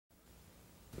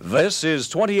This is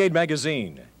 28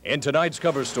 Magazine. In tonight's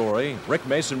cover story, Rick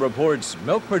Mason reports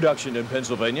milk production in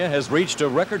Pennsylvania has reached a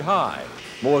record high,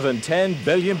 more than 10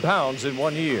 billion pounds in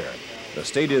 1 year. The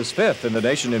state is fifth in the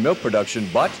nation in milk production,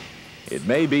 but it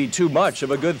may be too much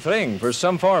of a good thing for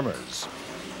some farmers.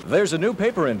 There's a new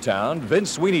paper in town.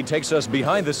 Vince Sweeney takes us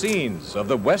behind the scenes of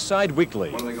the West Side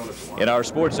Weekly. In our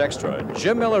Sports Extra,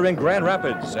 Jim Miller in Grand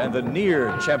Rapids and the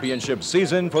near championship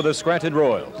season for the Scranton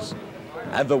Royals.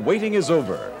 And the waiting is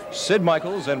over. Sid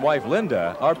Michaels and wife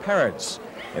Linda are parents.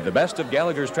 In the best of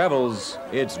Gallagher's travels,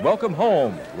 it's Welcome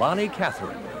Home, Lonnie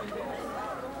Catherine.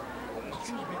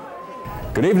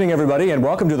 Good evening, everybody, and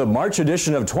welcome to the March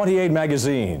edition of 28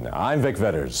 Magazine. I'm Vic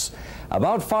Vetters.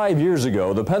 About 5 years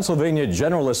ago, the Pennsylvania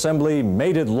General Assembly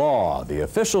made it law. The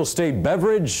official state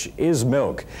beverage is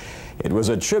milk. It was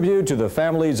a tribute to the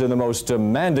families in the most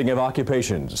demanding of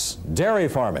occupations, dairy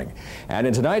farming. And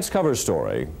in tonight's cover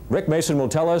story, Rick Mason will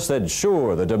tell us that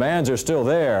sure, the demands are still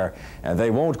there and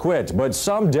they won't quit, but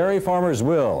some dairy farmers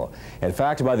will. In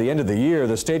fact, by the end of the year,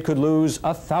 the state could lose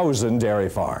 1,000 dairy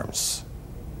farms.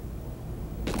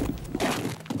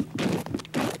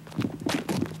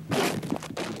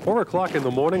 4 o'clock in the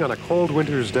morning on a cold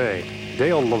winter's day,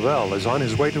 Dale Lavelle is on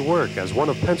his way to work as one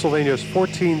of Pennsylvania's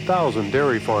 14,000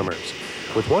 dairy farmers.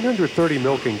 With 130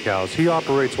 milking cows, he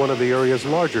operates one of the area's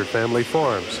larger family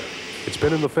farms. It's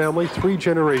been in the family 3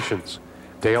 generations.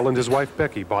 Dale and his wife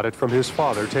Becky bought it from his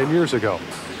father 10 years ago.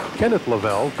 Kenneth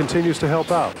Lavelle continues to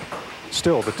help out.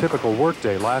 Still, the typical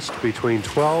workday lasts between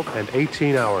 12 and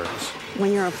 18 hours.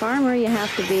 When you're a farmer, you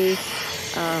have to be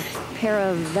a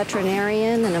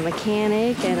para-veterinarian and a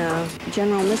mechanic and a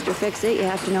general Mr. Fix-It. You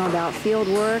have to know about field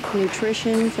work,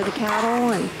 nutrition for the cattle,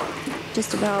 and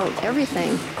just about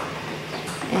everything.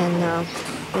 And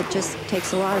it just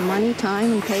takes a lot of money,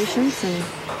 time, and patience, and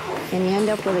you end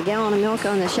up with a gallon of milk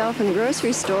on the shelf in the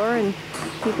grocery store, and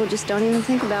people just don't even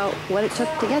think about what it took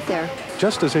to get there.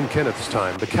 Just as in Kenneth's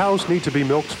time, the cows need to be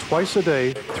milked twice a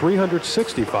day,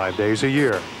 365 days a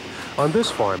year. On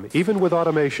this farm, even with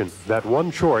automation, that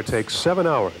one chore takes 7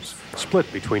 hours,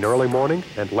 split between early morning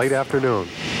and late afternoon.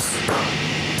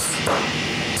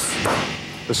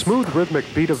 The smooth rhythmic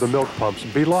beat of the milk pumps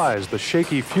belies the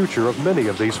shaky future of many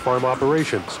of these farm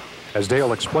operations. As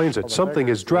Dale explains it, something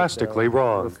is drastically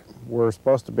wrong. We're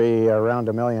supposed to be around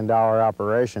 $1 million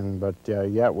operation, but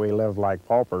yet we live like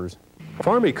paupers.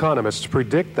 Farm economists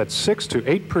predict that 6 to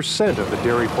 8% of the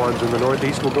dairy farms in the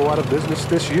Northeast will go out of business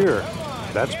this year.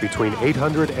 That's between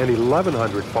 800 and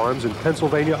 1,100 farms in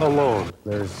Pennsylvania alone.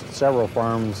 There's several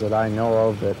farms that I know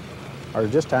of that are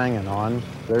just hanging on.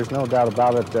 There's no doubt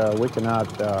about it. We cannot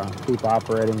keep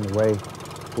operating the way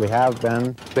we have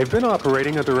been. They've been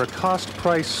operating under a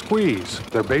cost-price squeeze.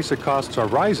 Their basic costs are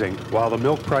rising while the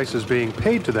milk prices being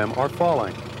paid to them are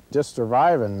falling. Just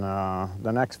surviving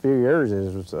the next few years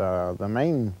is the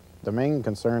main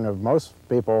concern of most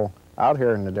people out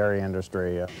here in the dairy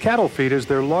industry. Cattle feed is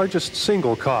their largest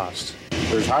single cost.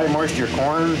 There's high moisture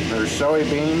corn, there's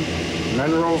soybean,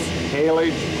 minerals,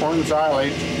 haylage, corn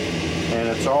silage, and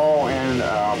it's all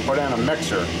put in a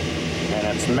mixer, and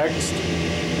it's mixed,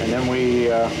 and then we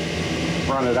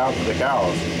run it out to the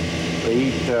cows. They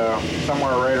eat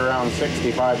somewhere right around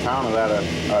 65 pounds of that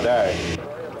a day.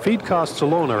 Feed costs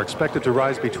alone are expected to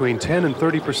rise between 10 and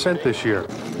 30% this year.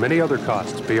 Many other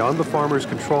costs beyond the farmer's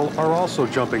control are also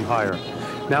jumping higher.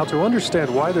 Now, to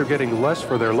understand why they're getting less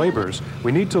for their labors,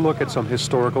 we need to look at some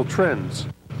historical trends.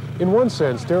 In one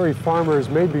sense, dairy farmers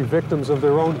may be victims of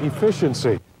their own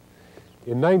efficiency.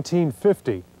 In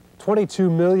 1950, 22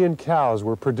 million cows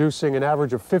were producing an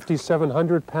average of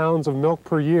 5,700 pounds of milk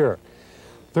per year.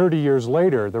 30 years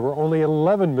later, there were only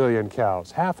 11 million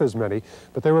cows, half as many,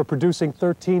 but they were producing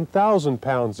 13,000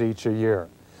 pounds each a year.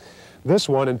 This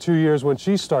one, in 2 years when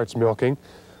she starts milking,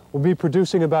 will be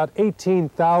producing about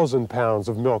 18,000 pounds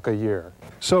of milk a year.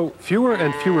 So fewer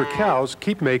and fewer cows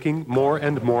keep making more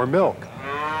and more milk.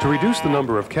 To reduce the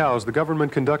number of cows, the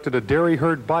government conducted a dairy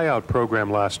herd buyout program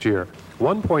last year.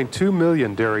 1.2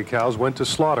 million dairy cows went to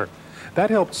slaughter. That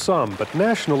helped some, but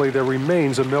nationally there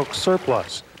remains a milk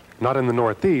surplus. Not in the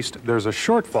Northeast, there's a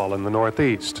shortfall in the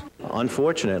Northeast.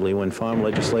 Unfortunately, when farm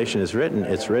legislation is written,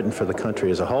 it's written for the country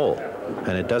as a whole,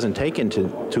 and it doesn't take into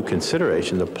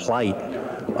consideration the plight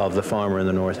of the farmer in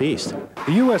the Northeast.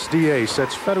 The USDA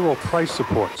sets federal price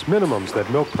supports, minimums that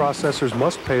milk processors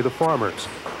must pay the farmers.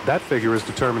 That figure is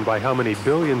determined by how many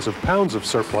billions of pounds of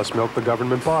surplus milk the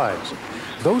government buys.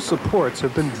 Those supports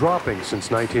have been dropping since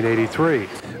 1983,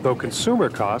 though consumer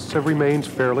costs have remained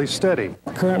fairly steady.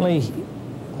 Currently,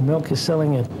 milk is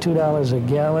selling at $2 a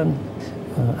gallon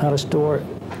out of store.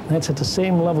 That's at the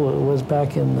same level it was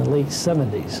back in the late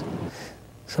 70s.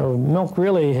 So milk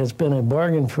really has been a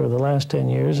bargain for the last 10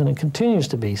 years, and it continues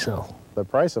to be so. The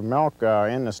price of milk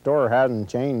in the store hasn't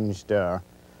changed, and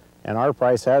our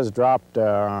price has dropped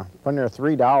under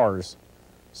 $3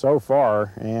 so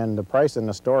far, and the price in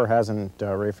the store hasn't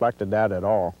reflected that at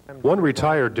all. One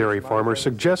retired dairy farmer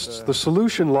suggests the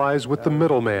solution lies with the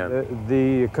middleman.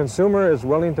 The consumer is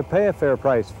willing to pay a fair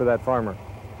price for that farmer,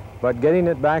 but getting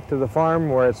it back to the farm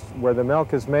where the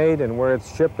milk is made and where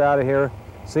it's shipped out of here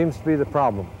seems to be the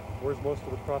problem. Where's most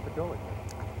of the profit going?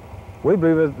 We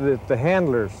believe that the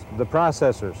handlers, the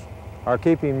processors, are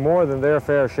keeping more than their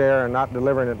fair share and not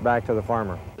delivering it back to the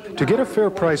farmer. To get a fair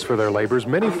price for their labors,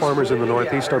 many farmers in the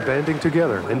Northeast are banding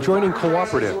together and joining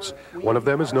cooperatives. One of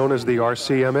them is known as the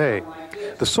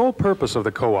RCMA. The sole purpose of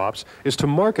the co-ops is to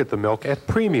market the milk at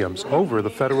premiums over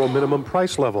the federal minimum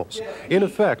price levels. In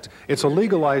effect, it's a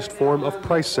legalized form of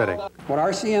price setting. What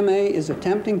RCMA is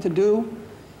attempting to do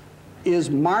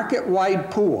is market-wide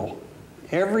pool.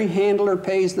 Every handler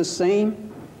pays the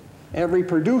same, every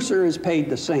producer is paid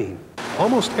the same.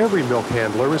 Almost every milk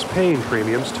handler is paying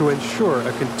premiums to ensure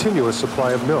a continuous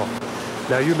supply of milk.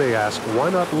 Now you may ask, why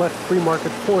not let free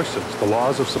market forces, the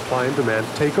laws of supply and demand,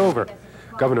 take over?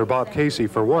 Governor Bob Casey,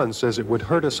 for one, says it would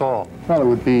hurt us all. Well, it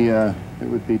would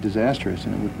be disastrous,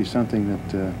 and it would be something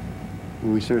that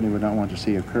we certainly would not want to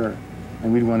see occur.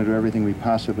 And we'd want to do everything we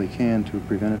possibly can to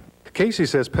prevent it. Casey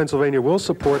says Pennsylvania will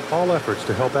support all efforts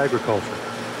to help agriculture.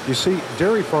 You see,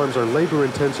 dairy farms are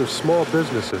labor-intensive small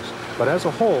businesses, but as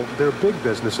a whole, they're big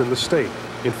business in the state.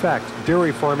 In fact,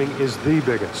 dairy farming is the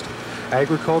biggest.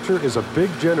 Agriculture is a big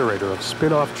generator of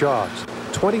spin-off jobs.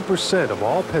 20% of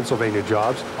all Pennsylvania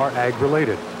jobs are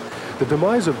ag-related. The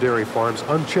demise of dairy farms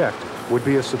unchecked would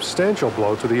be a substantial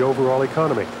blow to the overall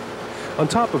economy. On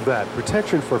top of that,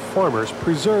 protection for farmers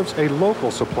preserves a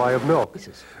local supply of milk.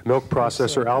 Milk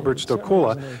processor Albert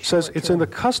Stokula says it's in the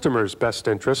customer's best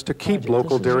interest to keep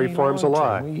local dairy farms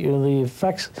alive. The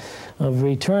effects of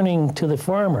returning to the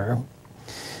farmer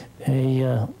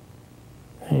a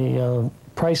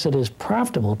price that is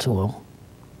profitable to him,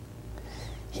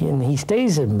 and he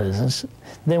stays in business,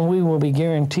 then we will be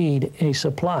guaranteed a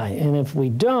supply. And if we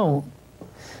don't,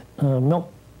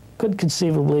 milk could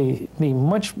conceivably be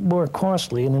much more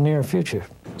costly in the near future.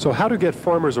 So how to get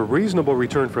farmers a reasonable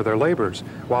return for their labors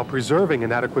while preserving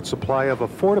an adequate supply of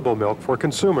affordable milk for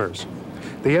consumers?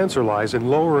 The answer lies in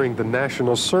lowering the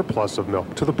national surplus of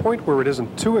milk to the point where it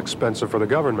isn't too expensive for the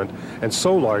government and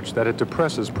so large that it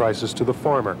depresses prices to the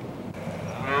farmer.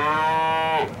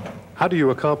 How do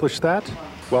you accomplish that?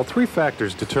 Well, three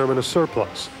factors determine a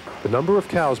surplus: the number of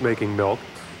cows making milk,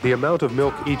 the amount of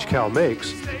milk each cow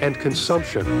makes, and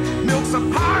consumption. Milk's a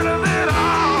part of it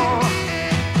all.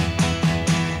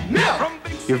 Milk.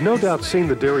 You've no doubt seen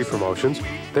the dairy promotions.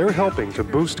 They're helping to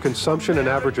boost consumption an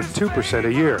average of 2%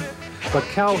 a year. But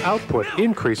cow output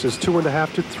increases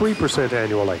 2.5% to 3%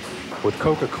 annually. With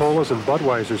Coca-Cola's and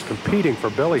Budweiser's competing for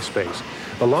belly space,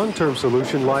 the long-term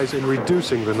solution lies in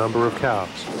reducing the number of cows.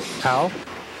 How?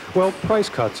 Well, price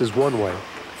cuts is one way.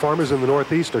 Farmers in the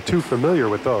Northeast are too familiar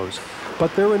with those.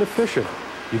 But they're inefficient.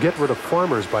 You get rid of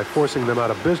farmers by forcing them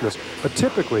out of business, but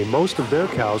typically most of their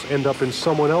cows end up in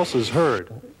someone else's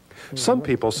herd. Some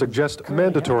people suggest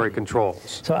mandatory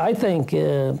controls. So I think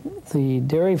the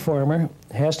dairy farmer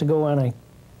has to go on a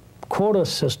quota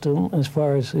system as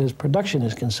far as his production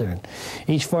is concerned.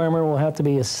 Each farmer will have to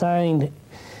be assigned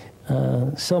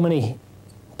so many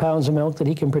pounds of milk that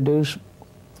he can produce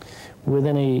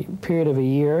within a period of a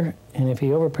year, and if he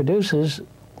overproduces,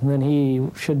 then he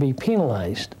should be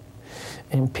penalized,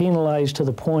 and penalized to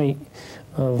the point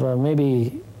of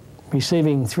maybe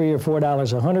receiving $3 or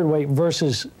 $4 a hundredweight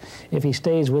versus if he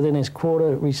stays within his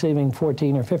quota receiving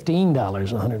 $14 or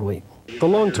 $15 a hundredweight. The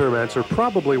long-term answer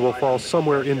probably will fall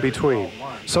somewhere in between.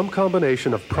 Some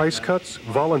combination of price cuts,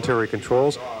 voluntary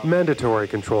controls, mandatory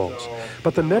controls.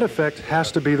 But the net effect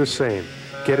has to be the same: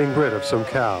 getting rid of some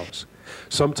cows.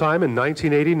 Sometime in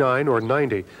 1989 or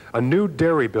 90, a new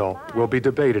dairy bill will be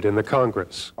debated in the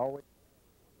Congress.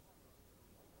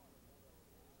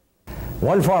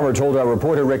 One farmer told our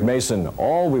reporter Rick Mason,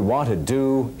 "All we want to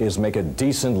do is make a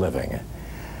decent living."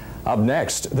 Up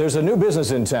next, there's a new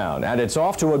business in town, and it's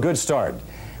off to a good start.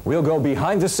 We'll go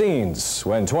behind the scenes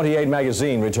when 28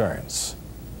 Magazine returns.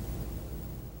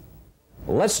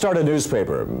 Let's start a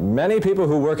newspaper. Many people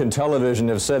who work in television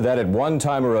have said that at one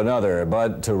time or another,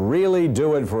 but to really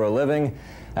do it for a living,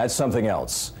 that's something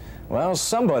else. Well,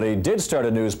 somebody did start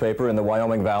a newspaper in the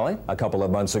Wyoming Valley a couple of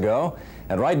months ago,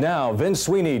 and right now,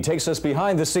 Sweeney takes us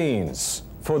behind the scenes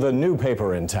for the new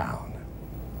paper in town.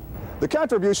 The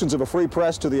contributions of a free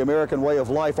press to the American way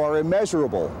of life are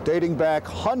immeasurable, dating back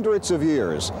hundreds of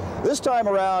years. This time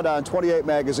around on 28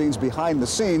 Magazine's Behind the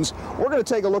Scenes, we're going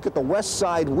to take a look at the West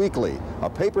Side Weekly, a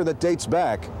paper that dates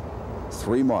back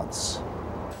 3 months.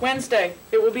 Wednesday.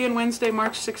 It will be in Wednesday,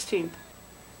 March 16th.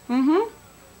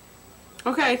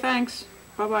 Okay, thanks.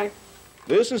 Bye-bye.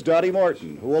 This is Dottie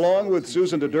Martin, who along with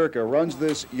Susan DeDurka runs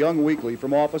this young weekly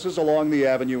from offices along the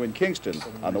avenue in Kingston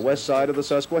on the west side of the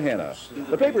Susquehanna.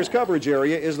 The paper's coverage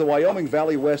area is the Wyoming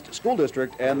Valley West School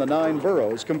District and the 9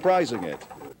 boroughs comprising it.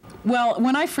 Well,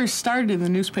 when I first started in the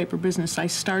newspaper business, I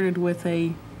started with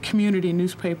a community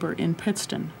newspaper in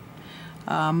Pittston.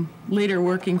 Later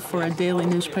working for a daily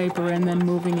newspaper and then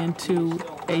moving into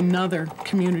another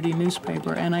community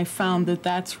newspaper. And I found that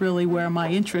that's really where my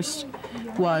interest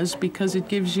was, because it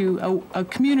gives you, a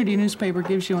community newspaper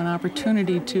gives you an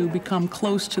opportunity to become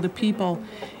close to the people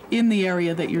in the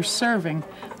area that you're serving.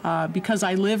 Because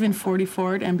I live in 40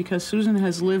 Fort, and because Susan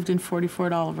has lived in 40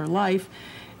 Fort all of her life,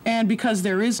 and because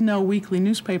there is no weekly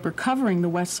newspaper covering the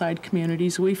West Side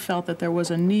communities, we felt that there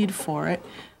was a need for it.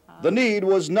 The need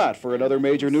was not for another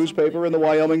major newspaper in the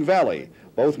Wyoming Valley.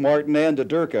 Both Martin and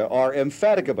DeDurka are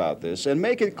emphatic about this and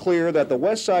make it clear that the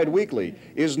West Side Weekly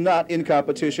is not in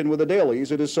competition with the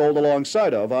dailies it is sold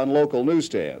alongside of on local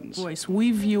newsstands.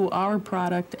 We view our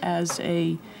product as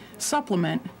a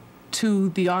supplement to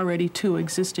the already 2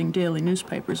 existing daily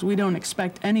newspapers. We don't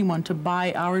expect anyone to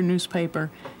buy our newspaper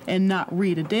and not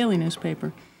read a daily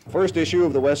newspaper. First issue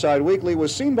of the West Side Weekly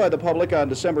was seen by the public on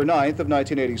December 9th of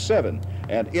 1987,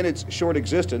 and in its short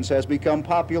existence has become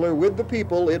popular with the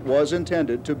people it was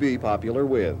intended to be popular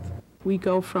with. We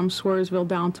go from Swearsville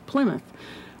down to Plymouth.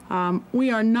 We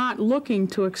are not looking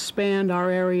to expand our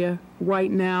area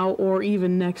right now or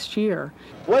even next year.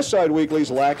 West Side Weekly's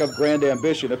lack of grand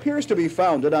ambition appears to be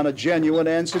founded on a genuine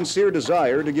and sincere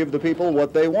desire to give the people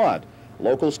what they want.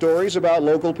 Local stories about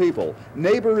local people,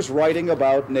 neighbors writing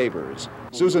about neighbors.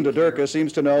 Susan DeDurka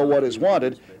seems to know what is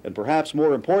wanted, and perhaps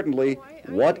more importantly,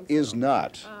 what is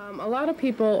not. A lot of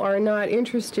people are not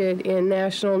interested in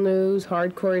national news,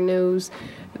 hardcore news.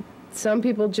 Some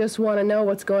people just want to know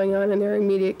what's going on in their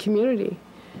immediate community.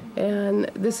 And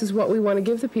this is what we want to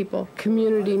give the people,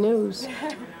 community news.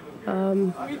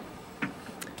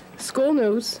 School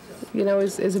news, you know,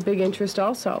 is a big interest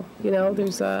also. You know,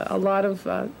 there's a lot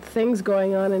of things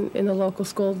going on in the local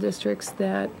school districts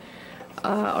that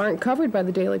aren't covered by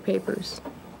the daily papers.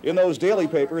 In those daily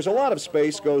papers, a lot of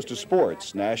space goes to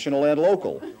sports, national and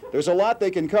local. There's a lot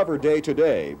they can cover day to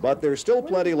day, but there's still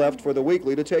plenty left for the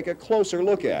weekly to take a closer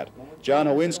look at. John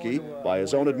Howinski, by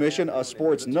his own admission a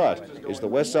sports nut, is the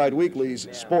West Side Weekly's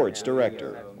sports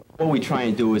director. What we try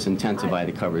and do is intensify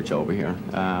the coverage over here.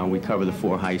 We cover the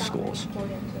 4 high schools,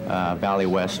 Valley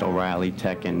West, O'Reilly,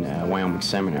 Tech, and Wyoming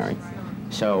Seminary.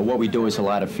 So what we do is a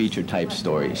lot of feature type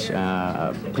stories,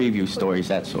 preview stories,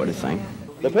 that sort of thing.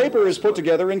 The paper is put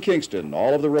together in Kingston,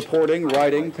 all of the reporting,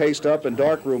 writing, paste-up, and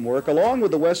darkroom work, along with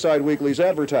the West Side Weekly's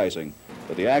advertising.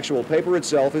 But the actual paper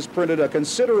itself is printed a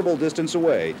considerable distance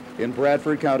away in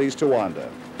Bradford County's Towanda.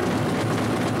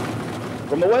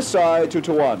 From the West Side to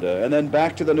Towanda, and then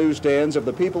back to the newsstands of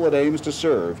the people it aims to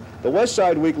serve, the West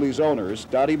Side Weekly's owners,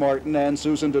 Dottie Martin and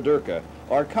Susan DeDurka,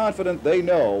 are confident they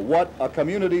know what a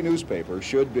community newspaper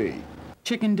should be.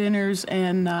 Chicken dinners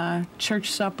and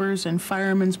church suppers and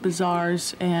firemen's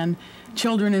bazaars and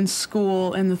children in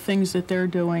school and the things that they're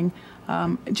doing.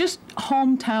 Just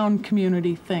hometown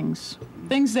community things.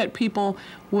 Things that people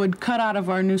would cut out of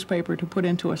our newspaper to put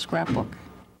into a scrapbook.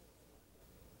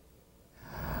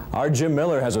 Our Jim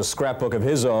Miller has a scrapbook of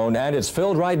his own, and it's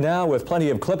filled right now with plenty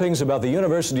of clippings about the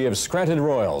University of Scranton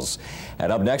Royals. And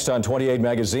up next on 28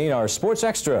 Magazine, our Sports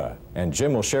Extra, and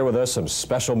Jim will share with us some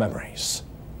special memories.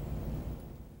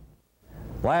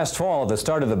 Last fall, at the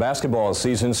start of the basketball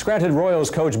season, Scranton Royals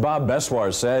coach Bob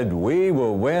Beswar said, "We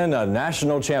will win a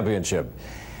national championship."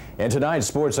 In tonight's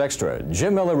Sports Extra,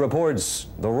 Jim Miller reports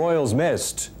the Royals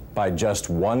missed by just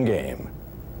 1 game.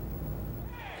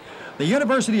 The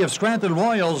University of Scranton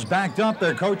Royals backed up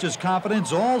their coach's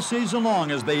confidence all season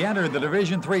long as they entered the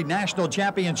Division III National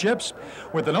Championships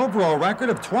with an overall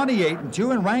record of 28-2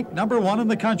 and ranked #1 in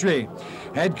the country.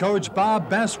 Head coach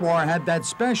Bob Beswar had that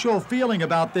special feeling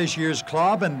about this year's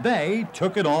club, and they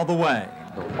took it all the way.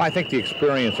 I think the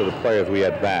experience of the players we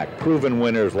had back, proven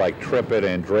winners like Trippett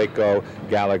and Draco,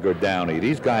 Gallagher, Downey.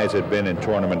 These guys had been in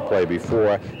tournament play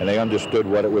before, and they understood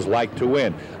what it was like to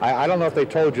win. I don't know if they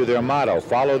told you their motto,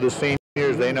 follow the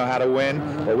seniors, they know how to win,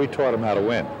 but we taught them how to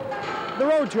win. The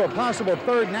road to a possible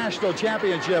 3rd national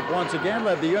championship once again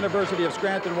led the University of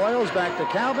Scranton Royals back to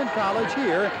Calvin College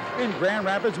here in Grand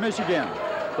Rapids, Michigan.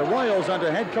 The Royals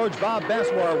under head coach Bob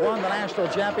Beswar won the national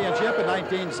championship in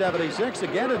 1976,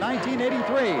 again in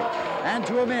 1983. And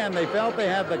to a man, they felt they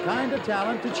had the kind of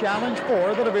talent to challenge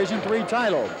for the Division III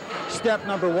title. Step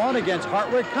number one against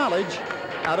Hartwick College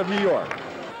out of New York.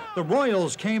 The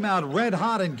Royals came out red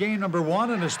hot in game number one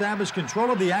and established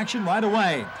control of the action right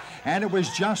away. And it was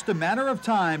just a matter of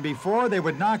time before they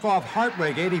would knock off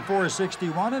Hartwick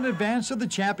 84-61 in advance of the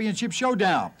championship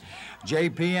showdown.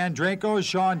 J.P. Andreyko,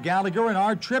 Sean Gallagher, and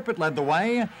Art Trippett led the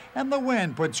way, and the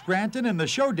win put Scranton in the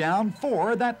showdown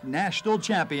for that national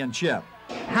championship.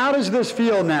 How does this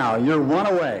feel now? You're one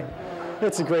away.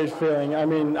 It's a great feeling. I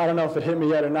mean, I don't know if it hit me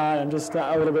yet or not. I'm just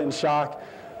a little bit in shock.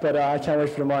 But I can't wait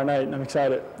for tomorrow night, and I'm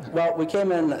excited. Well, we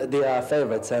came in the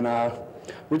favorites, and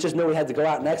we just knew we had to go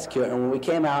out and execute. And when we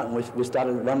came out and we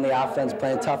started running the offense,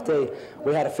 playing tough D,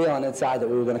 we had a feeling inside that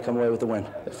we were going to come away with the win.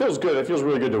 It feels good. It feels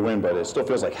really good to win, but it still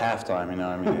feels like halftime, you know.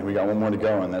 I mean, we got one more to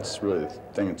go, and that's really the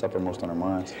thing that's uppermost on our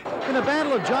minds. In a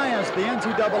battle of giants, the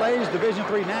NCAA's Division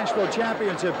III National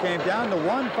Championship came down to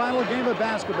one final game of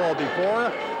basketball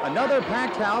before another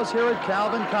packed house here at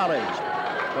Calvin College.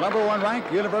 The number one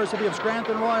ranked University of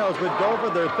Scranton Royals would go for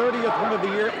their 30th win of the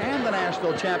year and the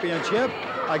national championship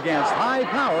against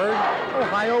high-powered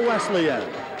Ohio Wesleyan.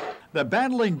 The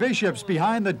battling Bishops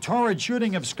behind the torrid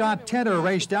shooting of Scott Tedder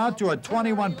raced out to a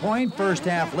 21-point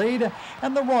first-half lead,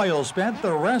 and the Royals spent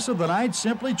the rest of the night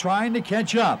simply trying to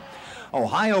catch up.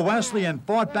 Ohio Wesleyan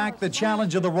fought back the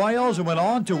challenge of the Royals and went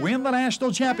on to win the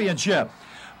national championship.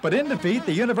 But in defeat,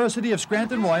 the University of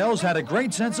Scranton Royals had a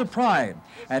great sense of pride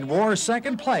and wore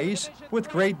second place with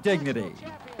great dignity.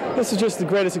 This is just the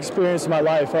greatest experience of my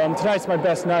life. Tonight's my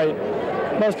best night.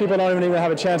 Most people don't even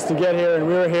have a chance to get here, and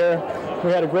we were here. We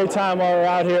had a great time while we were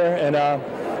out here, and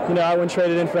you know, I wouldn't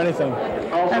trade it in for anything.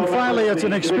 And finally, it's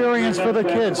an experience for the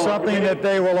kids, something that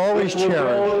they will always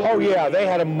cherish. Oh, yeah, they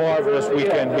had a marvelous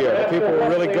weekend here. The people were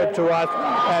really good to us,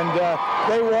 and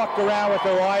they walked around with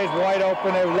their eyes wide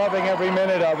open. They were loving every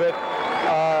minute of it.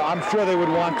 I'm sure they would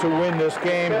want to win this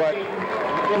game, but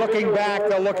looking back,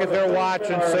 they'll look at their watch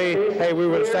and say, hey, we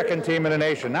were the second team in the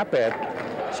nation. Not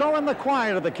bad. So in the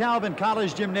quiet of the Calvin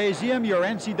College Gymnasium, your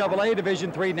NCAA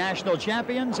Division III national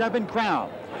champions have been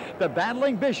crowned. The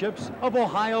battling Bishops of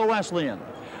Ohio Wesleyan.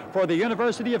 For the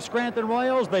University of Scranton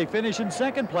Royals, they finish in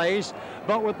second place,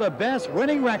 but with the best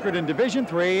winning record in Division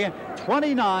III,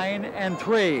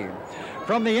 29-3.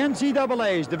 From the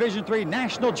NCAA's Division III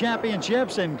National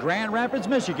Championships in Grand Rapids,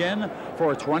 Michigan,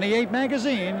 for 28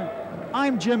 Magazine,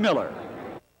 I'm Jim Miller.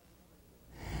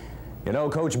 You know,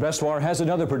 Coach Beswar has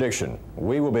another prediction.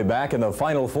 We will be back in the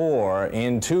Final Four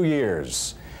in 2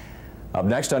 years. Up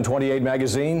next on 28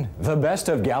 Magazine, the best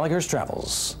of Gallagher's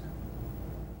travels.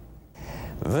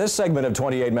 This segment of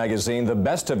 28 Magazine, the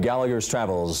best of Gallagher's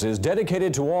travels, is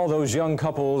dedicated to all those young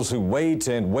couples who wait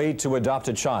and wait to adopt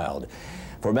a child.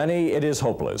 For many, it is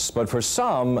hopeless, but for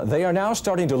some, they are now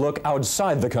starting to look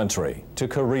outside the country, to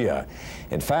Korea.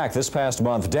 In fact, this past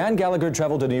month, Dan Gallagher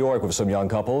traveled to New York with some young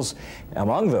couples.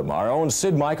 Among them, our own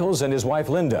Sid Michaels and his wife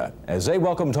Linda, as they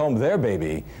welcomed home their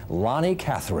baby, Loni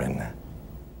Catherine.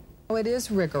 It is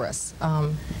rigorous.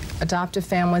 Adoptive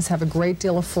families have a great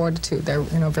deal of fortitude. They're,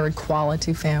 you know, very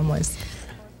quality families.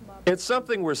 It's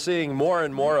something we're seeing more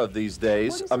and more of these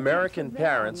days, American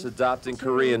parents adopting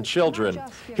Korean children.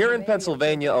 Here in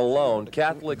Pennsylvania alone,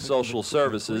 Catholic Social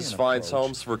Services finds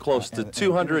homes for close to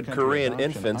 200 Korean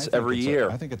infants every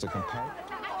year.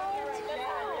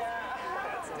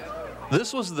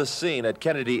 This was the scene at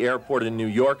Kennedy Airport in New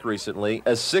York recently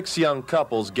as 6 young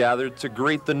couples gathered to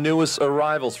greet the newest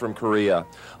arrivals from Korea.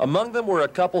 Among them were a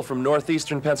couple from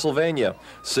northeastern Pennsylvania,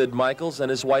 Sid Michaels and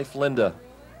his wife Linda.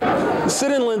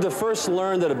 Sid and Linda first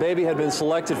learned that a baby had been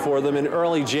selected for them in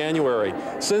early January.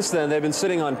 Since then, they've been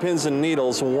sitting on pins and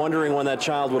needles wondering when that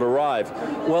child would arrive.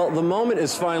 Well, the moment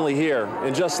is finally here.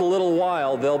 In just a little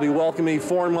while, they'll be welcoming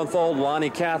 4-month-old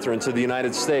Loni Catherine to the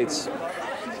United States.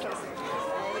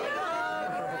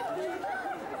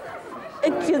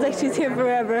 It feels like she's here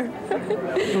forever.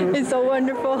 It's so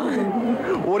wonderful.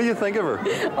 What do you think of her?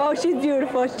 Oh, she's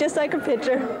beautiful. It's just like a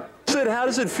picture. Sid, how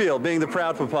does it feel being the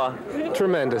proud papa?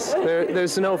 Tremendous.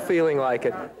 There's no feeling like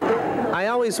it. I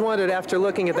always wondered, after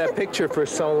looking at that picture for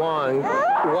so long,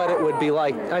 what it would be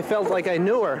like. I felt like I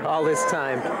knew her all this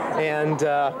time, and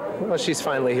well, she's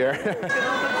finally here.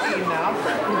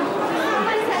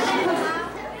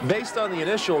 Based on the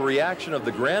initial reaction of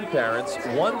the grandparents,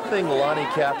 one thing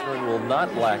Loni Catherine will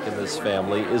not lack in this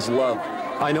family is love.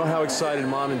 I know how excited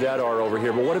Mom and Dad are over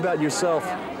here, but what about yourself?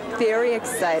 Very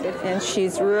excited, and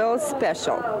she's real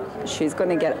special. She's going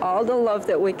to get all the love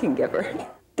that we can give her.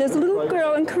 There's a little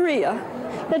girl in Korea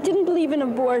that didn't believe in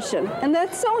abortion. And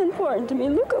that's so important to me.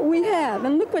 Look what we have,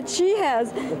 and look what she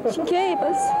has. She gave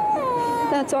us.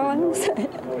 That's all I'm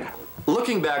saying.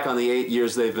 Looking back on the 8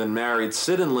 years they've been married,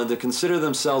 Sid and Linda consider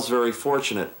themselves very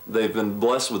fortunate. They've been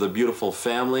blessed with a beautiful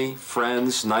family,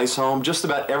 friends, nice home, just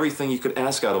about everything you could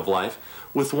ask out of life,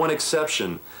 with one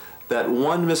exception. That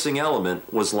one missing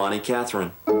element was Lonnie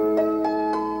Catherine.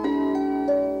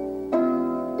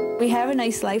 We have a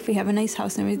nice life, we have a nice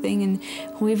house and everything, and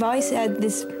we've always had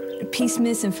this piece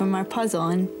missing from our puzzle,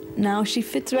 and now she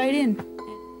fits right in.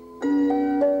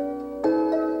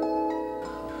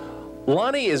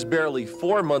 Lonnie is barely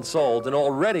 4 months old, and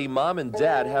already Mom and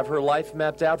Dad have her life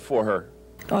mapped out for her.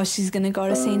 Oh, she's going to go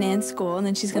to St. Anne's School, and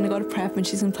then she's going to go to prep, and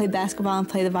she's going to play basketball and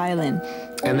play the violin.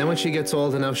 And then when she gets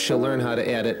old enough, she'll learn how to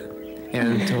edit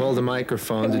and to hold a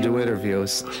microphone to do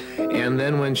interviews. And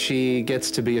then when she gets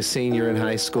to be a senior in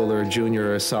high school or a junior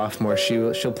or a sophomore,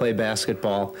 she'll play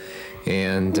basketball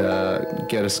and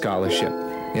get a scholarship.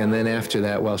 And then after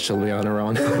that, well, she'll be on her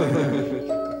own.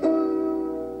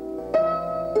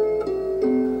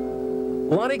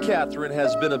 Lonnie Catherine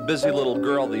has been a busy little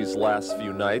girl these last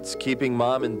few nights, keeping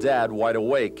Mom and Dad wide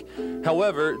awake.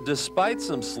 However, despite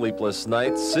some sleepless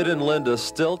nights, Sid and Linda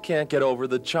still can't get over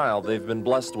the child they've been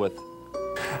blessed with.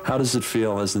 How does it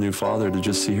feel as the new father to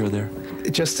just see her there?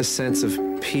 Just a sense of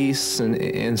peace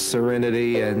and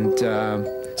serenity and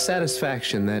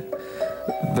satisfaction that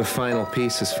the final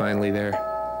piece is finally there.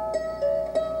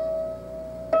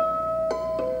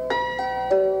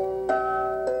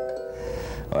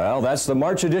 Well, that's the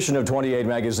March edition of 28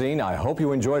 Magazine. I hope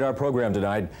you enjoyed our program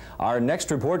tonight. Our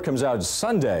next report comes out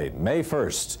Sunday, May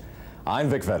 1st. I'm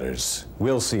Vic Fetters.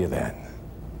 We'll see you then.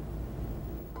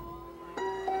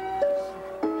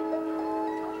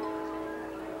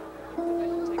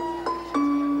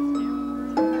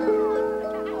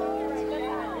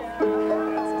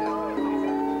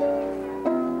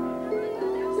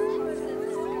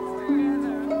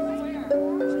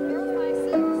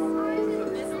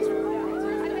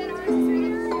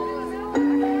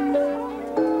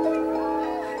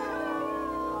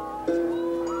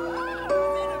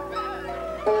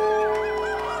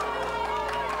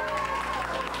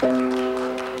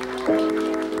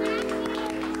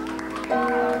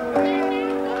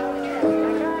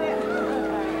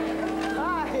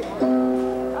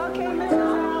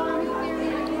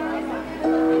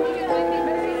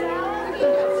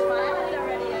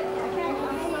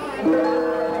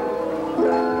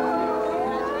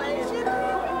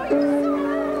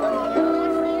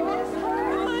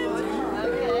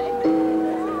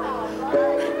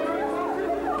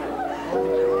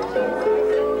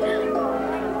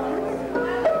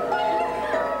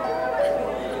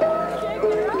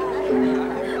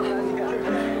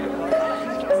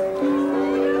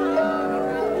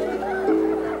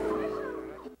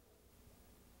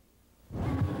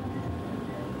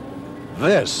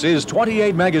 This is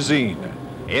 28 Magazine.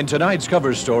 In tonight's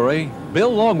cover story, Bill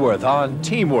Longworth on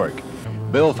teamwork.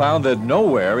 Bill found that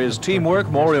nowhere is teamwork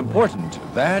more important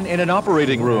than in an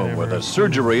operating room where the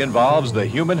surgery involves the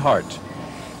human heart.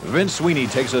 Vince Sweeney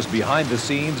takes us behind the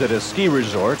scenes at a ski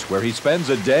resort where he spends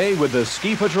a day with the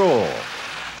ski patrol.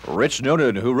 Rich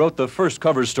Noonan, who wrote the first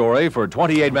cover story for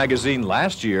 28 Magazine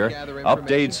last year,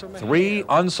 updates 3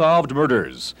 unsolved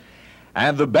murders.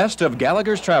 And the best of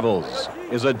Gallagher's travels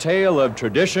is a tale of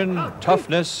tradition,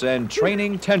 toughness, and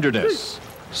training tenderness.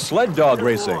 Sled dog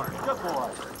racing.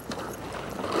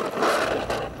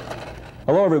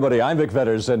 Hello, everybody. I'm Vic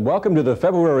Fetters, and welcome to the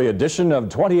February edition of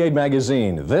 28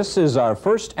 Magazine. This is our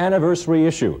first anniversary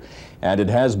issue, and it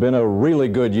has been a really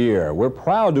good year. We're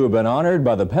proud to have been honored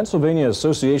by the Pennsylvania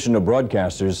Association of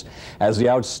Broadcasters as the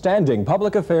outstanding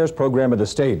public affairs program of the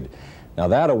state. Now,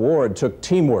 that award took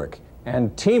teamwork.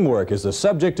 And teamwork is the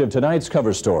subject of tonight's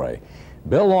cover story.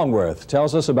 Bill Longworth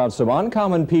tells us about some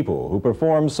uncommon people who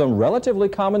perform some relatively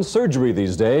common surgery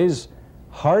these days,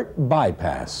 heart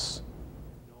bypass.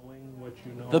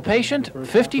 The patient,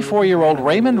 54-year-old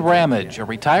Raymond Ramage, a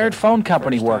retired phone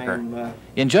company worker.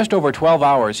 In just over 12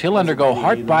 hours, he'll undergo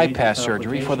heart bypass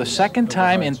surgery for the second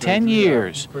time in 10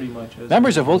 years.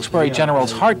 Members of Wilkes-Barre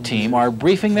General's heart team are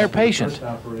briefing their patient.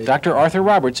 Dr. Arthur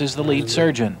Roberts is the lead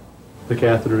surgeon. The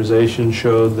catheterization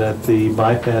showed that the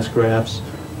bypass grafts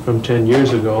from 10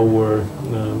 years ago were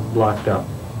blocked up.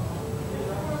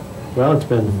 Well, it's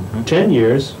been 10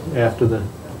 years after the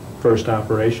first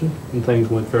operation, and things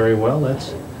went very well.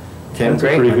 That's 10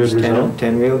 great ones, good result.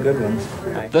 10 real good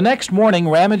ones. The next morning,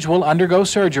 Ramage will undergo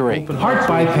surgery. Heart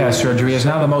bypass surgery is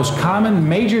now the most common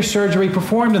major surgery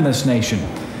performed in this nation.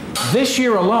 This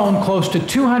year alone, close to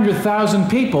 200,000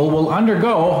 people will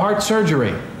undergo heart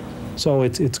surgery. So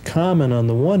it's common on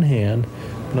the one hand,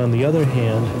 but on the other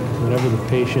hand, whenever the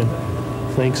patient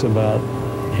thinks about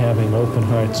having open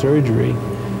heart surgery,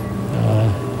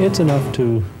 it's enough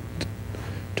to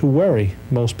worry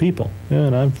most people.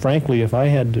 And frankly, if I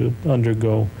had to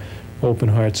undergo open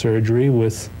heart surgery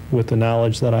with the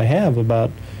knowledge that I have about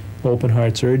open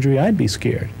heart surgery, I'd be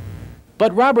scared.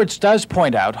 But Roberts does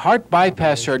point out heart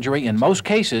bypass surgery in most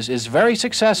cases is very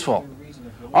successful.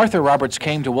 Arthur Roberts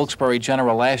came to Wilkes-Barre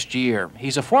General last year.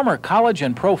 He's a former college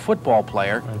and pro football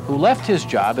player who left his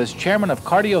job as chairman of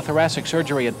cardiothoracic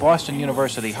surgery at Boston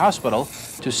University Hospital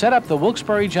to set up the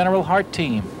Wilkes-Barre General Heart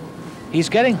Team. He's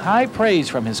getting high praise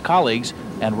from his colleagues,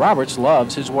 and Roberts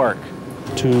loves his work.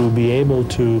 To be able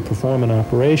to perform an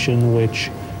operation which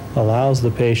allows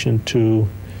the patient to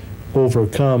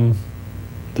overcome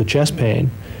the chest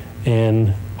pain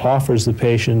and offers the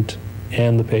patient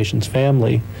and the patient's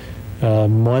family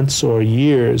months or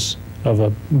years of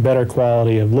a better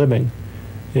quality of living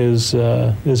is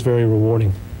very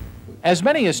rewarding. As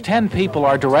many as 10 people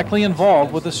are directly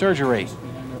involved with the surgery.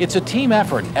 It's a team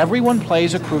effort. Everyone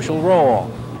plays a crucial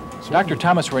role. Dr.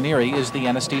 Thomas Ranieri is the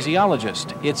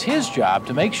anesthesiologist. It's his job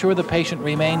to make sure the patient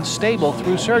remains stable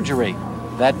through surgery.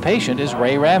 That patient is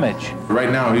Ray Ramage.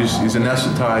 Right now he's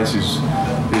anesthetized,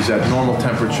 he's at normal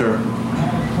temperature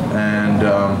and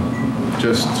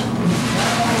just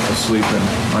asleep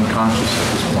and unconscious at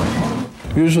this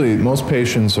point. Usually most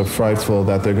patients are frightful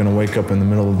that they're going to wake up in the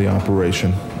middle of the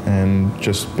operation, and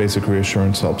just basic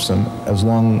reassurance helps them. As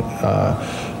long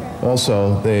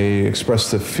also they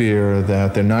express the fear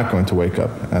that they're not going to wake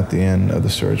up at the end of the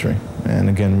surgery, and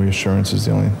again reassurance is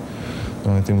the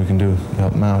only thing we can do to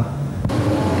help them out.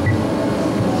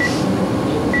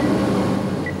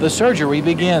 The surgery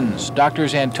begins.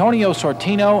 Doctors Antonio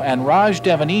Sortino and Raj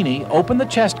Devanini open the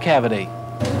chest cavity.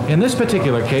 In this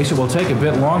particular case, it will take a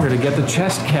bit longer to get the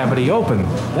chest cavity open.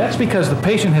 That's because the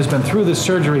patient has been through this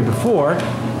surgery before,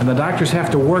 and the doctors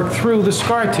have to work through the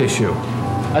scar tissue.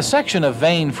 A section of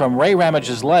vein from Ray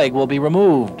Ramage's leg will be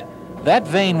removed. That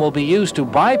vein will be used to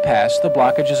bypass the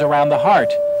blockages around the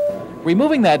heart.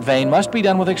 Removing that vein must be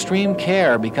done with extreme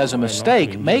care because a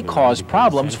mistake may cause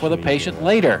problems for the patient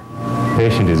later. The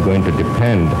patient is going to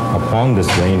depend upon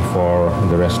this vein for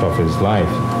the rest of his life.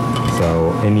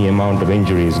 So any amount of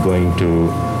injury is going to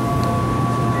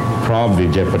probably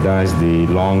jeopardize the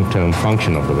long-term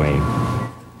function of the vein.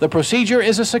 The procedure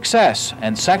is a success,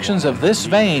 and sections of this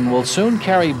vein will soon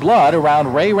carry blood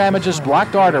around Ray Ramage's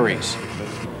blocked arteries.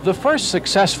 The first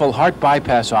successful heart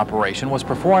bypass operation was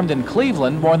performed in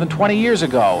Cleveland more than 20 years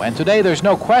ago, and today there's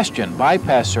no question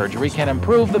bypass surgery can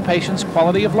improve the patient's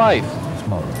quality of life.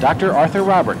 Dr. Arthur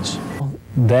Roberts.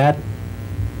 That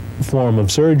form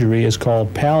of surgery is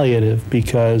called palliative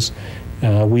because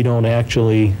we don't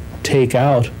actually take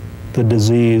out the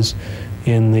disease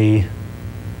in the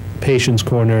patient's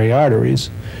coronary arteries.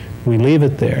 We leave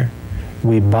it there.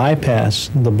 We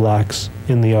bypass the blocks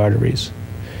in the arteries.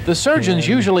 The surgeons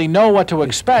usually know what to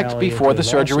expect before the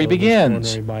surgery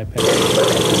begins.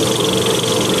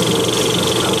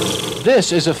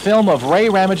 This is a film of Ray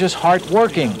Ramage's heart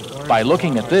working. By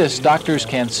looking at this, doctors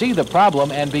can see the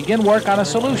problem and begin work on a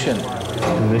solution.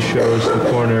 And this shows the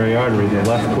coronary artery, the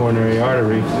left coronary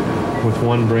artery, with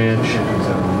one branch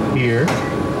here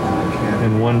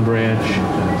and one branch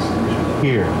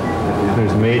here.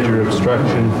 There's major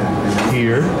obstruction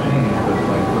here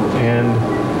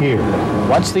and here.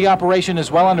 Once the operation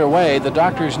is well underway, the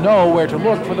doctors know where to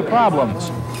look for the problems.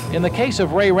 In the case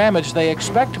of Ray Ramage, they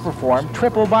expect to perform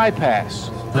triple bypass.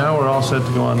 Now we're all set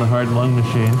to go on the heart lung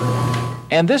machine.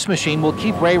 And this machine will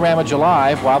keep Ray Ramage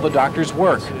alive while the doctors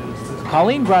work.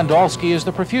 Colleen Grondalski is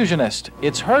the perfusionist.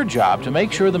 It's her job to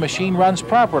make sure the machine runs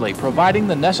properly, providing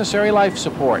the necessary life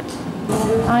support.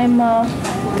 I'm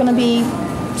going to be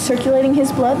circulating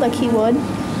his blood like he would,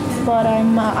 but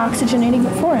I'm oxygenating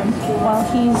it for him while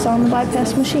he's on the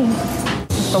bypass machine.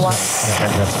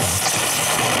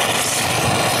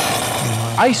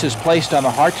 Ice is placed on the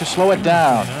heart to slow it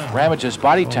down. Ramage's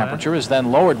body temperature is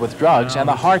then lowered with drugs and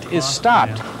the heart is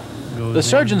stopped. The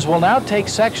surgeons will now take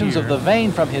sections of the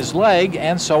vein from his leg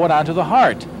and sew it onto the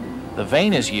heart. The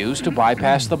vein is used to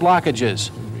bypass the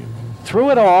blockages.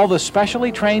 Through it all, the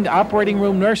specially trained operating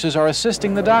room nurses are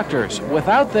assisting the doctors.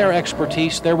 Without their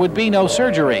expertise, there would be no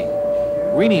surgery.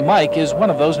 Renee Mike is one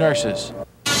of those nurses.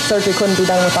 Surgery couldn't be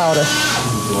done without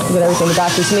us. We get everything the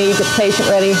doctors need, get the patient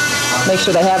ready, make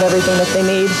sure they have everything that they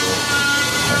need.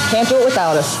 Can't do it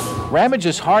without us.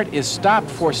 Ramage's heart is stopped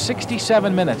for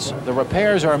 67 minutes. The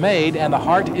repairs are made and the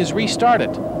heart is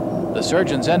restarted. The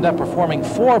surgeons end up performing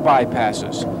 4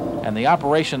 bypasses, and the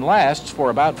operation lasts for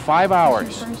about 5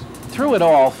 hours. Through it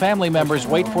all, family members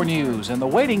wait for news, and the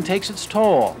waiting takes its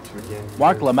toll.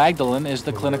 Mark LaMagdalene is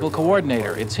the clinical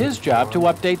coordinator. It's his job to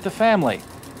update the family.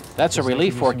 That's a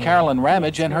relief for Carolyn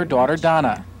Ramage and her daughter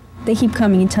Donna. They keep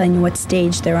coming and telling you what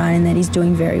stage they're on and that he's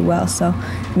doing very well, so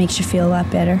it makes you feel a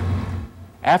lot better.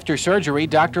 After surgery,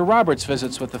 Dr. Roberts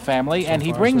visits with the family, and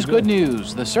he brings good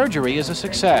news. The surgery is a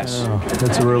success.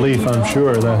 It's a relief, I'm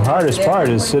sure. The hardest part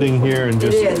is sitting here and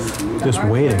just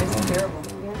waiting.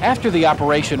 After the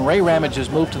operation, Ray Ramage is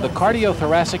moved to the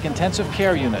cardiothoracic intensive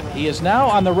care unit. He is now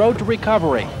on the road to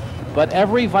recovery, but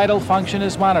every vital function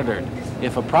is monitored.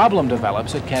 If a problem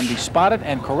develops, it can be spotted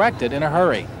and corrected in a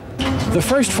hurry. The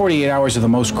first 48 hours are the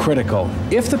most critical.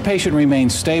 If the patient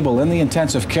remains stable in the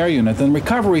intensive care unit, then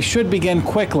recovery should begin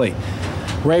quickly.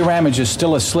 Ray Ramage is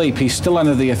still asleep. He's still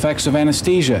under the effects of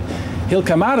anesthesia. He'll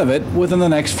come out of it within the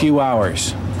next few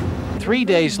hours. 3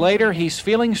 days later, he's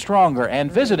feeling stronger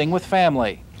and visiting with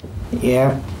family.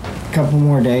 Yeah, a couple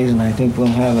more days and I think we'll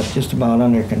have it just about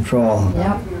under control.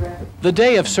 Yep. The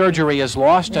day of surgery is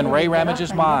lost in Ray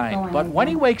Ramage's mind, but when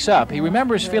he wakes up, he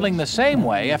remembers feeling the same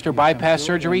way after bypass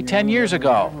surgery 10 years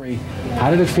ago.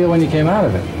 How did it feel when you came out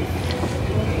of it?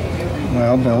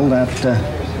 Well, Bill,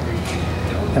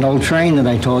 that old train that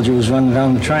I told you was running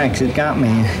down the tracks, it got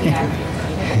me.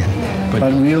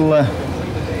 But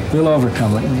we'll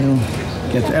overcome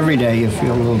it. Every day you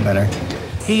feel a little better.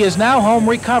 He is now home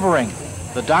recovering.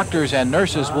 The doctors and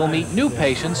nurses will meet new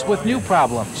patients with new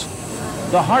problems.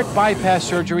 The heart bypass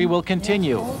surgery will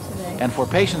continue, and for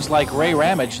patients like Ray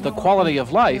Ramage, the quality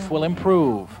of life will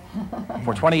improve.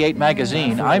 For 28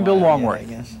 Magazine, I'm Bill Longworth.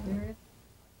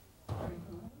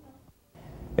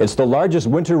 It's the largest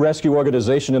winter rescue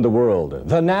organization in the world,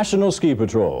 the National Ski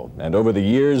Patrol. And over the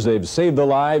years, they've saved the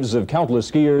lives of countless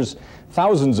skiers,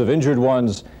 thousands of injured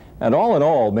ones, and all in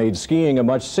all, made skiing a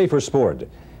much safer sport.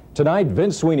 Tonight,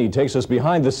 Vince Sweeney takes us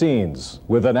behind the scenes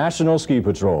with the National Ski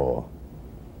Patrol.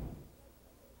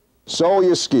 So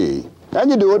you ski, and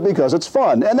you do it because it's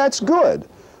fun, and that's good.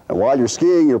 And while you're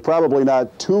skiing, you're probably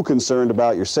not too concerned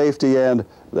about your safety, and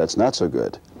that's not so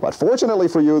good. But fortunately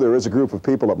for you, there is a group of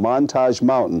people at Montage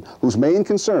Mountain whose main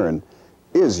concern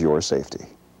is your safety.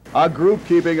 A group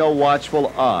keeping a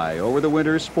watchful eye over the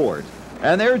winter sport,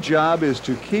 and their job is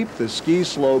to keep the ski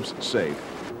slopes safe.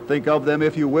 Think of them,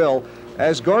 if you will,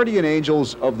 as guardian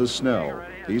angels of the snow.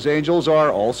 These angels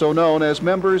are also known as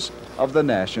members of the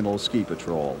National Ski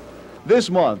Patrol.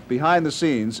 This month, Behind the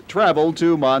Scenes traveled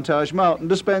to Montage Mountain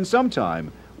to spend some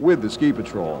time with the Ski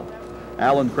Patrol.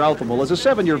 Alan Krauthamel is a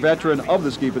 7-year veteran of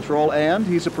the Ski Patrol, and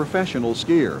he's a professional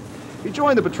skier. He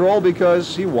joined the patrol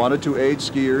because he wanted to aid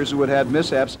skiers who had had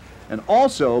mishaps, and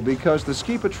also because the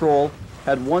Ski Patrol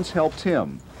had once helped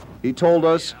him. He told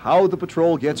us how the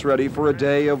patrol gets ready for a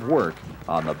day of work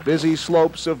on the busy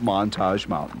slopes of Montage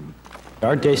Mountain.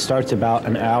 Our day starts about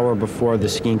an hour before the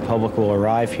skiing public will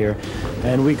arrive here,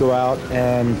 and we go out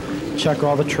and check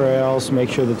all the trails, make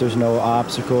sure that there's no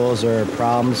obstacles or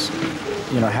problems,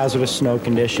 hazardous snow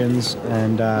conditions,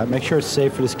 and make sure it's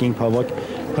safe for the skiing public.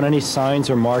 Put any signs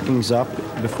or markings up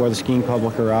before the skiing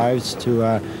public arrives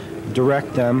to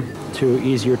direct them to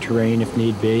easier terrain if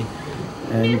need be,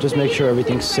 and just make sure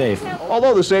everything's safe.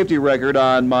 Although the safety record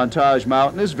on Montage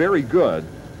Mountain is very good,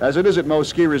 as it is at most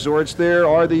ski resorts, there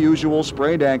are the usual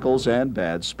sprained ankles and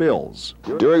bad spills.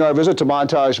 During our visit to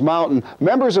Montage Mountain,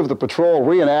 members of the patrol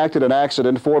reenacted an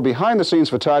accident for behind-the-scenes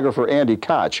photographer Andy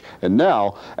Koch. And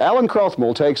now, Alan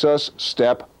Krauthamel takes us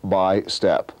step by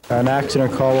step. An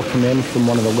accident call will come in from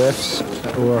one of the lifts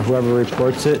or whoever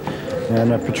reports it,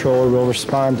 and a patroller will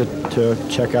respond to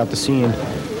check out the scene.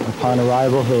 Upon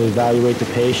arrival, he'll evaluate the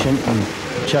patient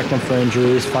and check them for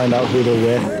injuries, find out who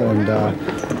they're with, and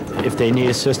if they need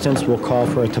assistance, we'll call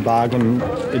for a toboggan,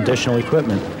 additional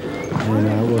equipment.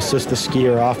 And we'll assist the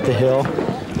skier off the hill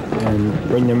and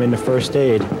bring them into first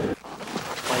aid.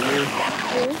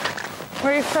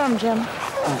 Where are you from, Jim?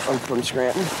 I'm from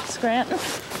Scranton. Scranton?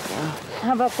 Yeah.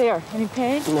 How about there? Any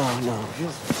pain? No.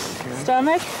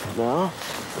 Stomach? No.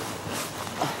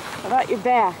 How about your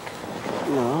back?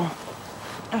 No.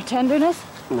 No tenderness?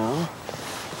 No.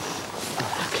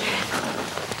 Okay.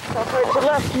 So for the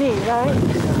left knee, right?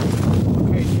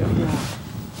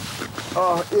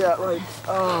 Oh, yeah, right.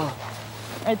 Oh.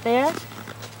 Right there?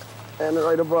 And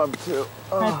right above, too.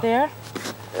 Oh. Right there?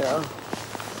 Yeah.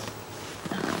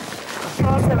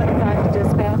 Call 75 to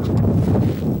dispatch.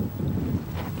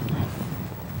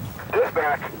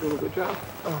 Dispatch. Doing a good job.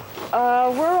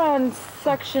 Oh. We're on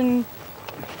section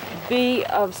B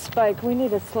of Spike. We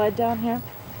need a sled down here.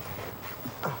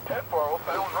 10-4, we'll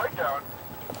send one right down.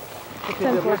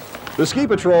 10-4. The Ski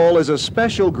Patrol is a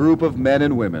special group of men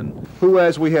and women who,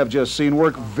 as we have just seen,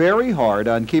 work very hard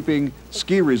on keeping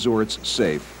ski resorts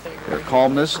safe. Their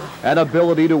calmness and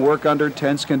ability to work under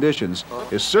tense conditions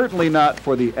is certainly not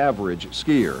for the average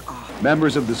skier.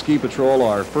 Members of the Ski Patrol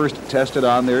are first tested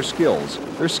on their skills,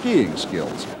 their skiing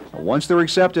skills. Once they're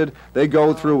accepted, they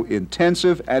go through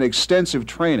intensive and extensive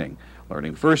training,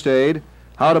 learning first aid,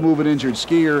 how to move an injured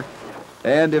skier,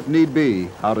 and if need be,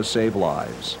 how to save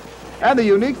lives. And the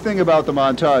unique thing about the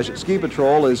Montage Ski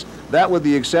Patrol is that with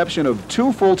the exception of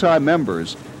 2 full-time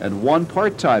members and 1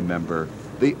 part-time member,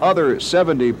 the other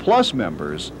 70-plus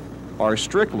members are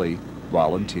strictly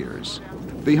volunteers.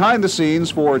 Behind the scenes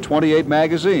for 28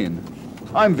 Magazine,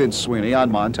 I'm Vince Sweeney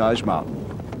on Montage Mountain.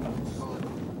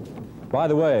 By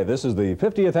the way, this is the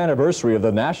 50th anniversary of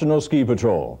the National Ski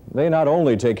Patrol. They not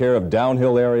only take care of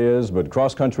downhill areas, but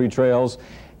cross-country trails,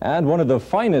 and one of the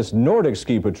finest Nordic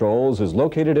ski patrols is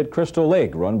located at Crystal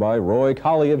Lake, run by Roy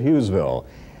Colley of Hughesville.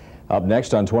 Up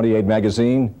next on 28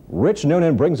 Magazine, Rich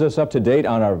Noonan brings us up to date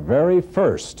on our very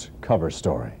first cover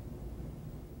story.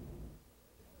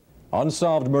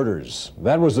 Unsolved murders.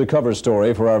 That was the cover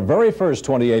story for our very first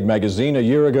 28 Magazine a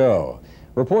year ago.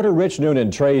 Reporter Rich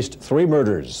Noonan traced 3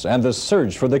 murders and the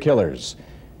search for the killers.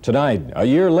 Tonight, a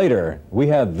year later, we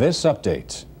have this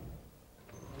update.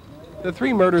 The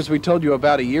 3 murders we told you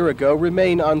about a year ago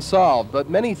remain unsolved, but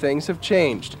many things have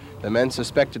changed. The men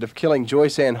suspected of killing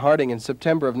Joyce Ann Harding in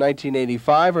September of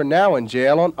 1985 are now in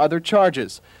jail on other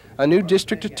charges. A new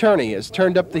district attorney has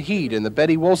turned up the heat in the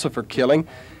Betty Wolsifer killing,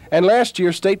 and last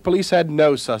year state police had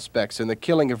no suspects in the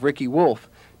killing of Ricky Wolf.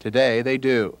 Today they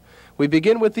do. We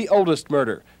begin with the oldest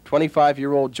murder.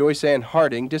 25-year-old Joyce Ann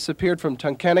Harding disappeared from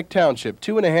Tunkhannock Township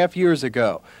 2.5 years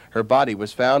ago. Her body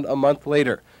was found a month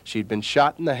later. She'd been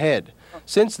shot in the head.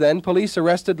 Since then, police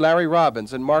arrested Larry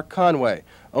Robbins and Mark Conway,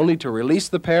 only to release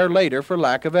the pair later for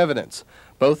lack of evidence.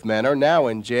 Both men are now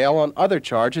in jail on other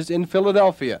charges in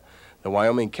Philadelphia. The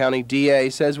Wyoming County DA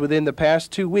says within the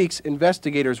past 2 weeks,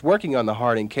 investigators working on the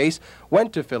Harding case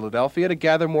went to Philadelphia to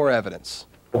gather more evidence.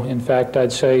 In fact,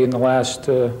 I'd say in the last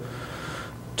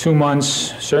 2 months,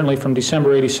 certainly from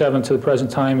December '87 to the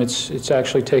present time, it's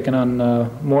actually taken on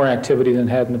more activity than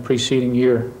it had in the preceding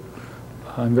year.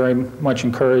 I'm very much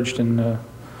encouraged and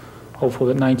hopeful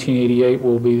that 1988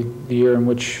 will be the year in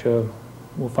which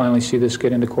we'll finally see this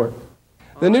get into court.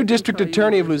 The new district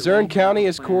attorney of Luzerne County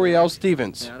is Corey L.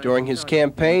 Stevens. During his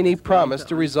campaign, he promised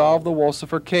to resolve the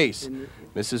Wolsifer case.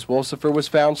 Mrs. Wolsifer was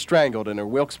found strangled in her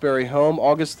Wilkes-Barre home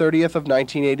August 30th of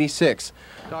 1986.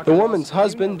 The woman's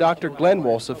husband, Dr. Glenn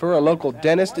Wolsifer, a local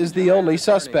dentist, is the only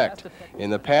suspect. In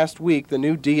the past week, the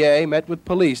new DA met with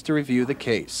police to review the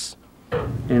case.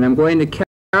 And I'm going to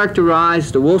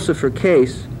characterize the Wolsifer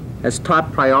case as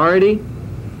top priority,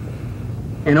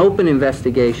 an open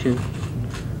investigation,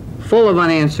 full of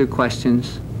unanswered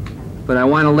questions, but I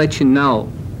want to let you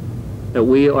know that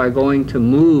we are going to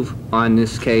move on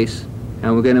this case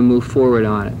and we're going to move forward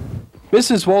on it.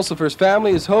 Mrs. Wolsifer's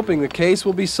family is hoping the case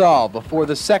will be solved before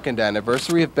the 2nd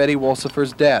anniversary of Betty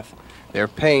Wolsifer's death. Their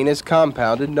pain is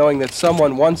compounded knowing that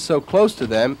someone once so close to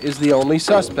them is the only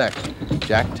suspect.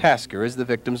 Jack Tasker is the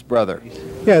victim's brother.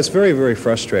 Yeah, it's very, very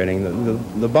frustrating.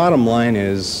 The bottom line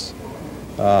is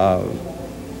there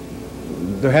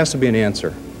has to be an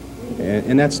answer,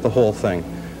 and that's the whole thing.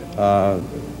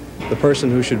 The person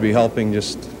who should be helping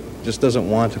just doesn't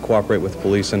want to cooperate with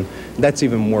police, and that's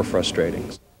even more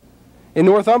frustrating. In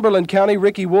Northumberland County,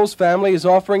 Ricky Wolf's family is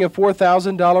offering a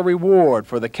 $4,000 reward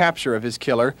for the capture of his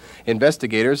killer.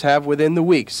 Investigators have within the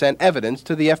week sent evidence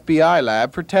to the FBI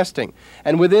lab for testing,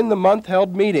 and within the month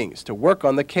held meetings to work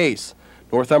on the case.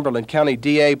 Northumberland County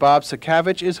DA Bob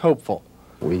Sakavich is hopeful.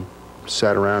 We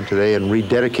sat around today and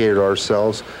rededicated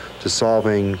ourselves to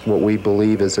solving what we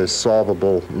believe is a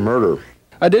solvable murder.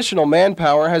 Additional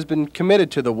manpower has been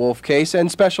committed to the Wolf case, and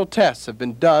special tests have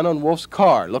been done on Wolf's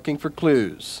car looking for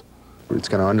clues. It's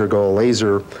going to undergo a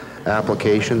laser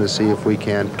application to see if we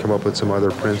can come up with some other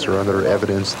prints or other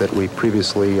evidence that we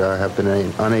previously have been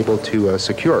unable to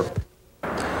secure.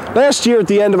 Last year, at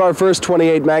the end of our first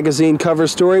 28 magazine cover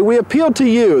story, we appealed to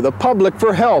you, the public,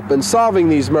 for help in solving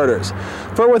these murders.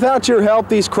 For without your help,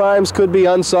 these crimes could be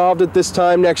unsolved at this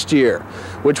time next year,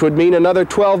 which would mean another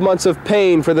 12 months of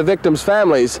pain for the victims'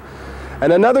 families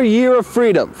and another year of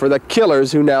freedom for the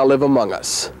killers who now live among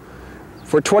us.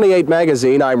 For 28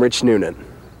 Magazine, I'm Rich Noonan.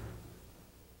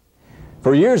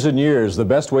 For years and years, the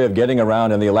best way of getting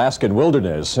around in the Alaskan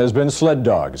wilderness has been sled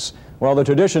dogs. Well, the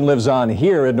tradition lives on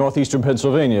here in northeastern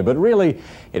Pennsylvania, but really,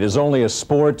 it is only a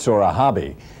sport or a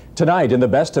hobby. Tonight in the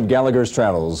Best of Gallagher's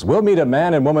Travels, we'll meet a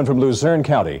man and woman from Luzerne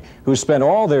County who spent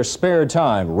all their spare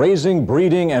time raising,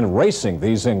 breeding, and racing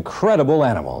these incredible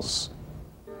animals.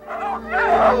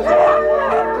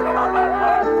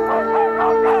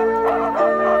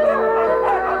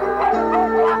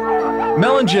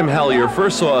 Mel and Jim Hellier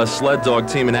first saw a sled dog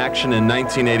team in action in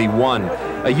 1981.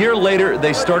 A year later,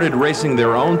 they started racing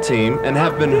their own team and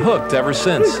have been hooked ever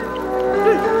since.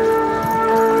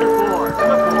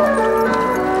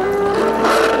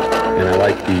 And I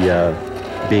like the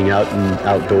being out and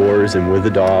outdoors and with the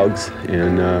dogs,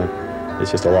 and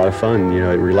it's just a lot of fun. You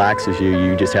know, it relaxes you.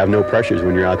 You just have no pressures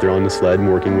when you're out there on the sled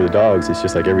and working with the dogs. It's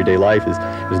just like everyday life is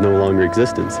no longer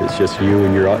existence. It's just you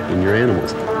and your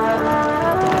animals.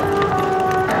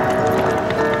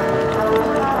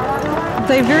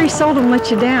 They very seldom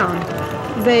let you down.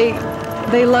 They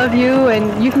love you,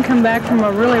 and you can come back from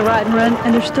a really rotten run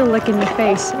and they're still licking your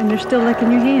face and they're still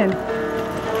licking your hand.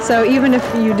 So even if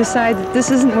you decide that this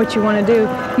isn't what you want to do,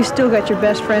 you still got your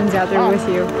best friends out there with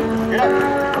you.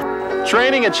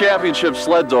 Training a championship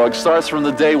sled dog starts from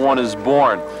the day one is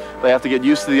born. They have to get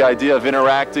used to the idea of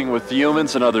interacting with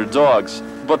humans and other dogs.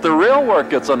 But the real work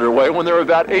gets underway when they're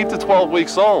about 8 to 12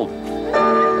 weeks old.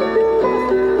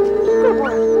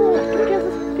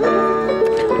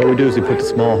 What we do is we put the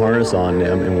small harness on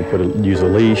them, and we use a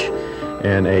leash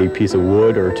and a piece of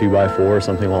wood or a 2x4 or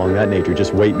something along that nature,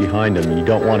 just weight behind them. You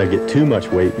don't want to get too much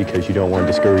weight because you don't want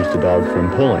to discourage the dog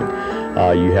from pulling.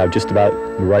 You have just about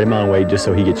the right amount of weight just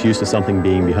so he gets used to something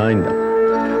being behind them.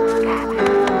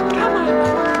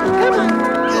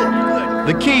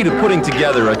 The key to putting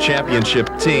together a championship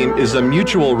team is a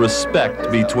mutual respect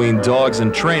between dogs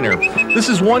and trainer. This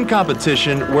is one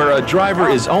competition where a driver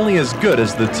is only as good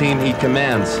as the team he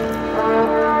commands.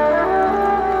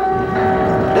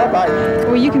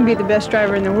 Well, you can be the best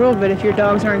driver in the world, but if your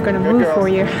dogs aren't going to move for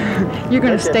you, you're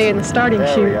going to stay in the starting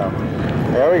chute.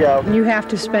 There we go. You have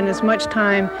to spend as much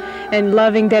time and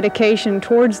loving dedication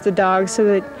towards the dogs so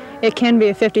that it can be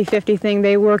a 50-50 thing.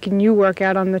 They work and you work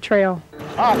out on the trail.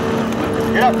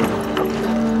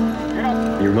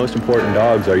 Your most important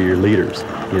dogs are your leaders.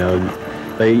 You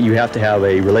know, you have to have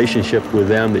a relationship with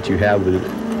them that you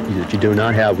do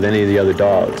not have with any of the other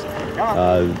dogs,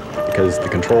 because the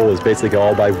control is basically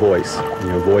all by voice. You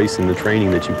know, voice and the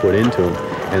training that you put into them,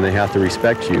 and they have to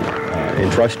respect you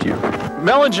and trust you.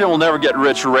 Mel and Jim will never get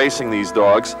rich racing these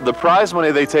dogs. The prize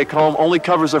money they take home only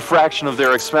covers a fraction of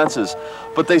their expenses.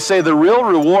 But they say the real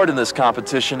reward in this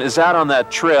competition is out on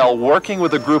that trail working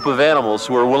with a group of animals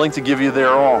who are willing to give you their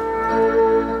all.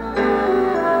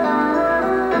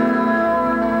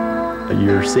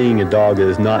 You're seeing a dog that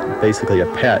is not basically a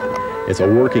pet. It's a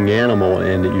working animal,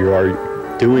 and you are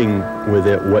doing with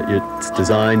it what it's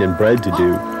designed and bred to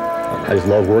do. I just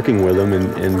love working with them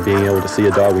and being able to see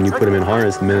a dog when you put them in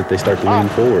harness the minute they start to lean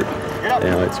forward. You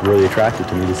know, it's really attractive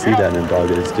to me to see that in a dog,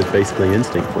 that it's just basically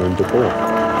instinct for him to pull.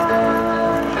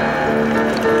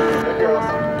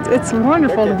 It's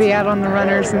wonderful to be out on the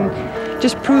runners and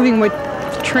just proving what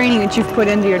training that you've put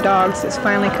into your dogs has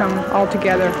finally come all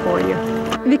together for you.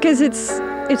 Because it's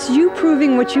you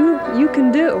proving what you can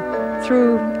do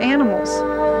through animals.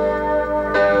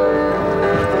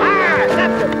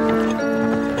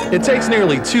 It takes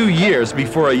nearly 2 years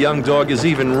before a young dog is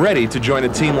even ready to join a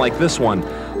team like this one.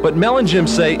 But Mel and Jim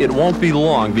say it won't be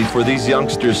long before these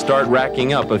youngsters start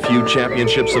racking up a few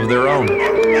championships of their own.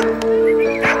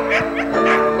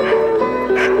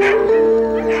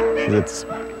 It's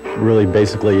really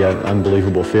basically an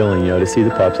unbelievable feeling, you know, to see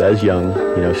the pups as young,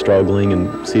 you know, struggling,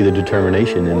 and see the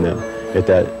determination in them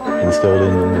instilled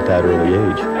in them at that early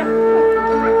age.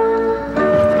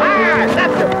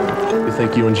 You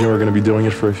think you and Jim are going to be doing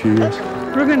it for a few years?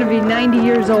 We're going to be 90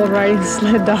 years old riding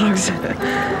sled dogs.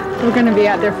 We're going to be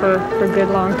out there for a good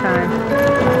long time.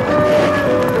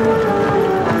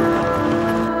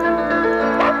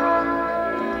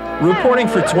 Reporting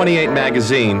for 28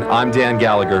 Magazine, I'm Dan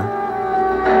Gallagher.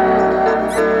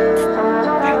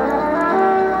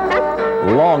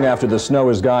 Long after the snow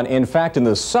is gone, in fact, in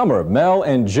the summer, Mel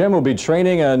and Jim will be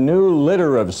training a new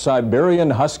litter of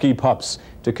Siberian Husky pups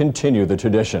to continue the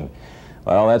tradition.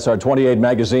 Well, that's our 28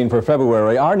 Magazine for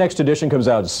February. Our next edition comes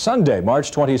out Sunday, March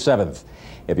 27th.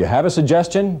 If you have a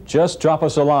suggestion, just drop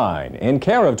us a line. In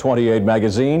care of 28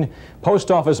 Magazine, Post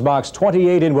Office Box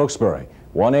 28 in Wilkes-Barre,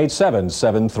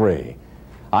 18773.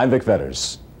 I'm Vic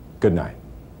Vetters. Good night.